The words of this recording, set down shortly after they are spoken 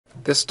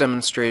This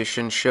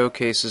demonstration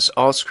showcases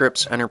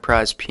Allscripts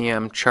Enterprise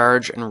PM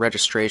charge and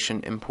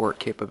registration import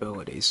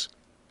capabilities.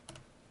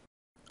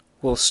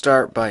 We'll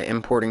start by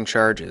importing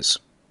charges.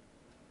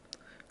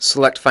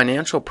 Select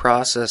Financial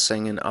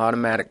Processing and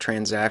Automatic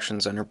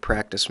Transactions under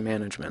Practice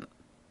Management.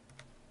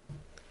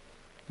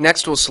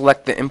 Next, we'll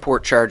select the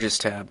Import Charges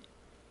tab.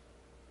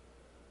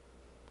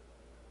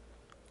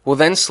 We'll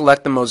then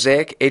select the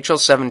Mosaic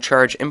HL7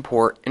 Charge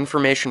Import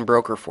Information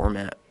Broker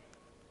format.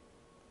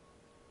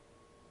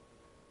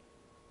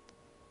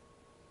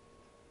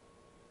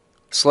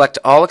 Select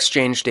all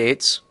exchange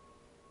dates,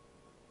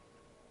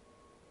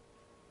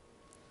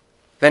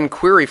 then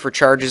query for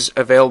charges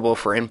available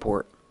for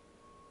import.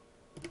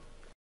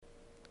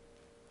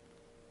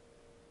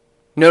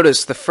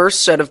 Notice the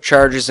first set of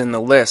charges in the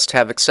list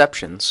have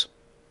exceptions.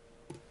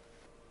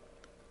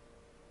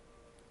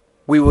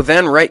 We will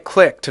then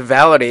right-click to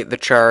validate the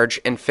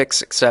charge and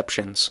fix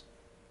exceptions.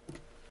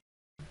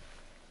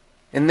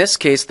 In this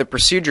case, the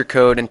procedure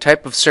code and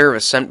type of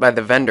service sent by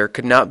the vendor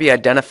could not be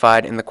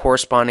identified in the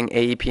corresponding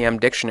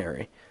AEPM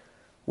dictionary.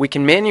 We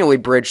can manually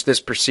bridge this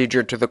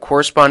procedure to the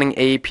corresponding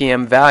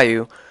AEPM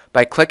value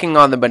by clicking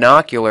on the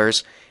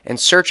binoculars and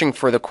searching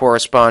for the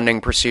corresponding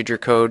procedure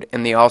code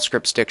in the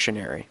Allscripts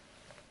dictionary.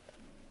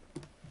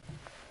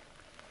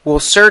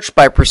 We'll search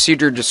by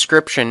procedure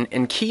description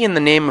and key in the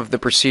name of the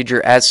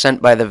procedure as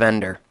sent by the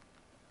vendor.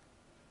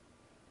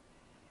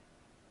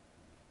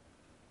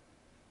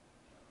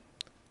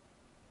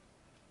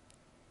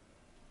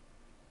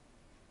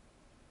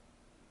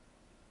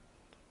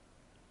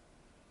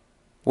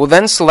 We'll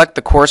then select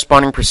the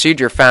corresponding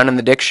procedure found in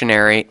the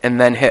dictionary and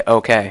then hit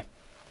OK.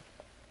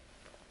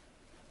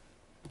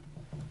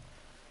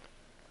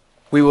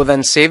 We will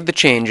then save the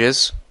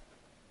changes,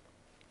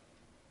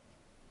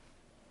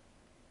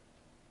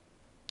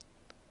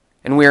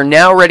 and we are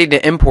now ready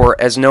to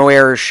import as no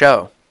errors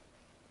show.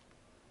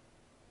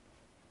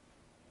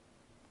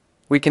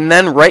 We can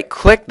then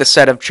right-click the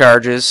set of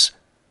charges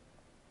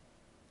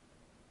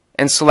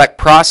and select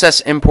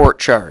Process Import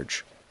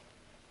Charge.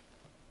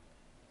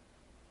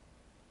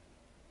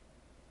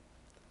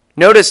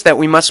 Notice that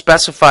we must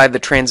specify the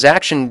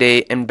transaction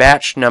date and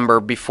batch number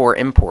before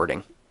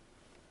importing.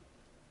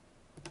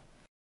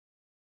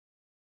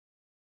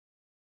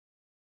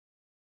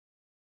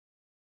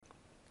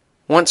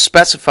 Once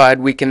specified,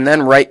 we can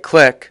then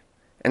right-click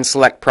and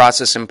select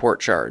Process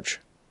Import Charge.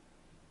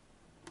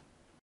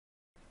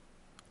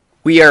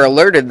 We are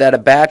alerted that a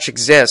batch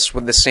exists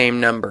with the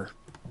same number.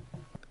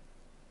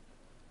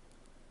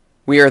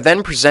 We are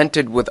then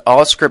presented with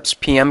Allscripts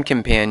PM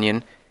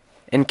Companion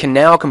and can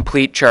now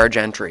complete charge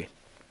entry.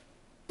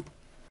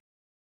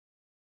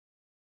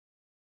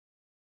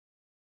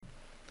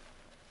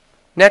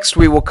 Next,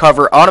 we will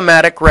cover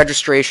Automatic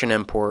Registration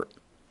Import.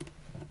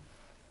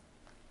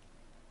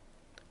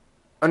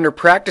 Under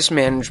Practice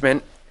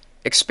Management,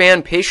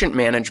 expand Patient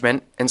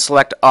Management and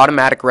select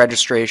Automatic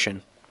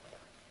Registration.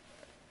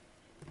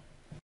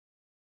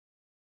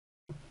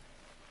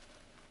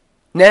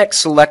 Next,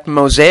 select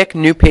Mosaic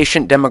New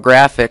Patient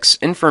Demographics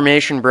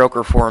Information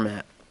Broker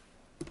format.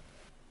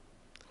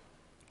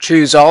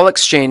 Choose all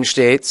exchange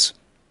dates,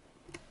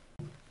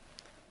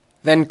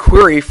 then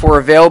query for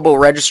available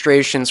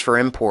registrations for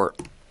import.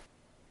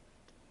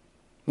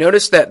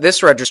 Notice that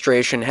this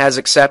registration has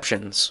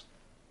exceptions.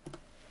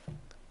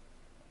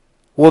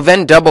 We'll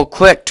then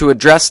double-click to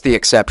address the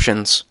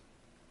exceptions.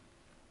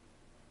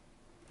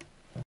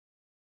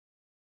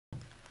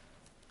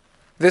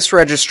 This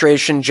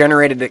registration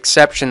generated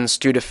exceptions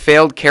due to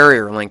failed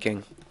carrier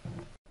linking.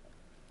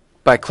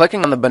 By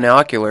clicking on the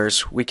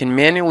binoculars, we can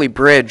manually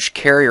bridge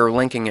carrier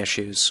linking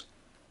issues.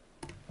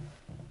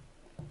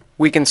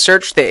 We can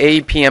search the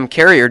AEPM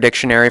carrier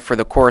dictionary for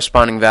the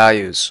corresponding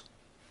values.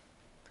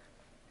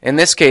 In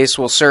this case,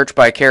 we'll search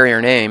by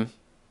carrier name,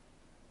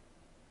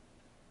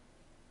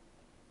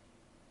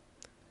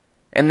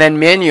 and then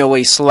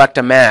manually select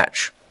a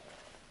match.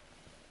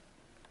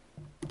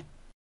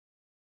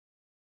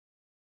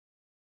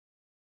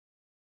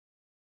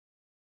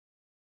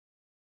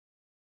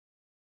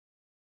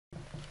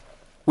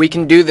 We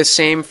can do the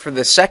same for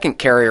the second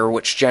carrier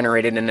which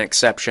generated an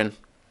exception.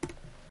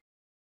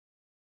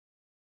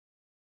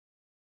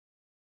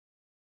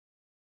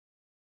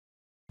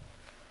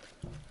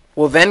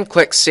 We'll then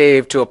click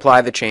Save to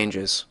apply the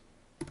changes.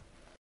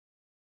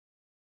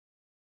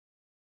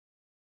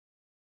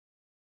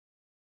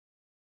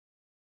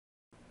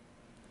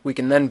 We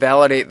can then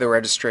validate the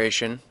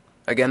registration.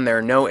 Again, there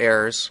are no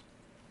errors.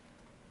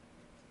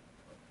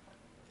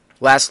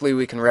 Lastly,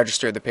 we can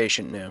register the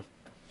patient new.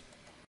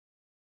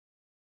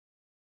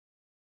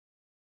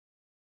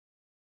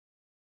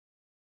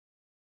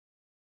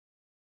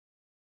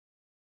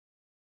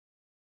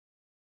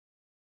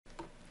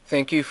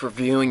 Thank you for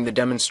viewing the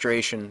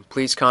demonstration.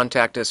 Please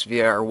contact us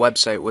via our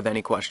website with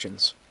any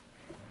questions.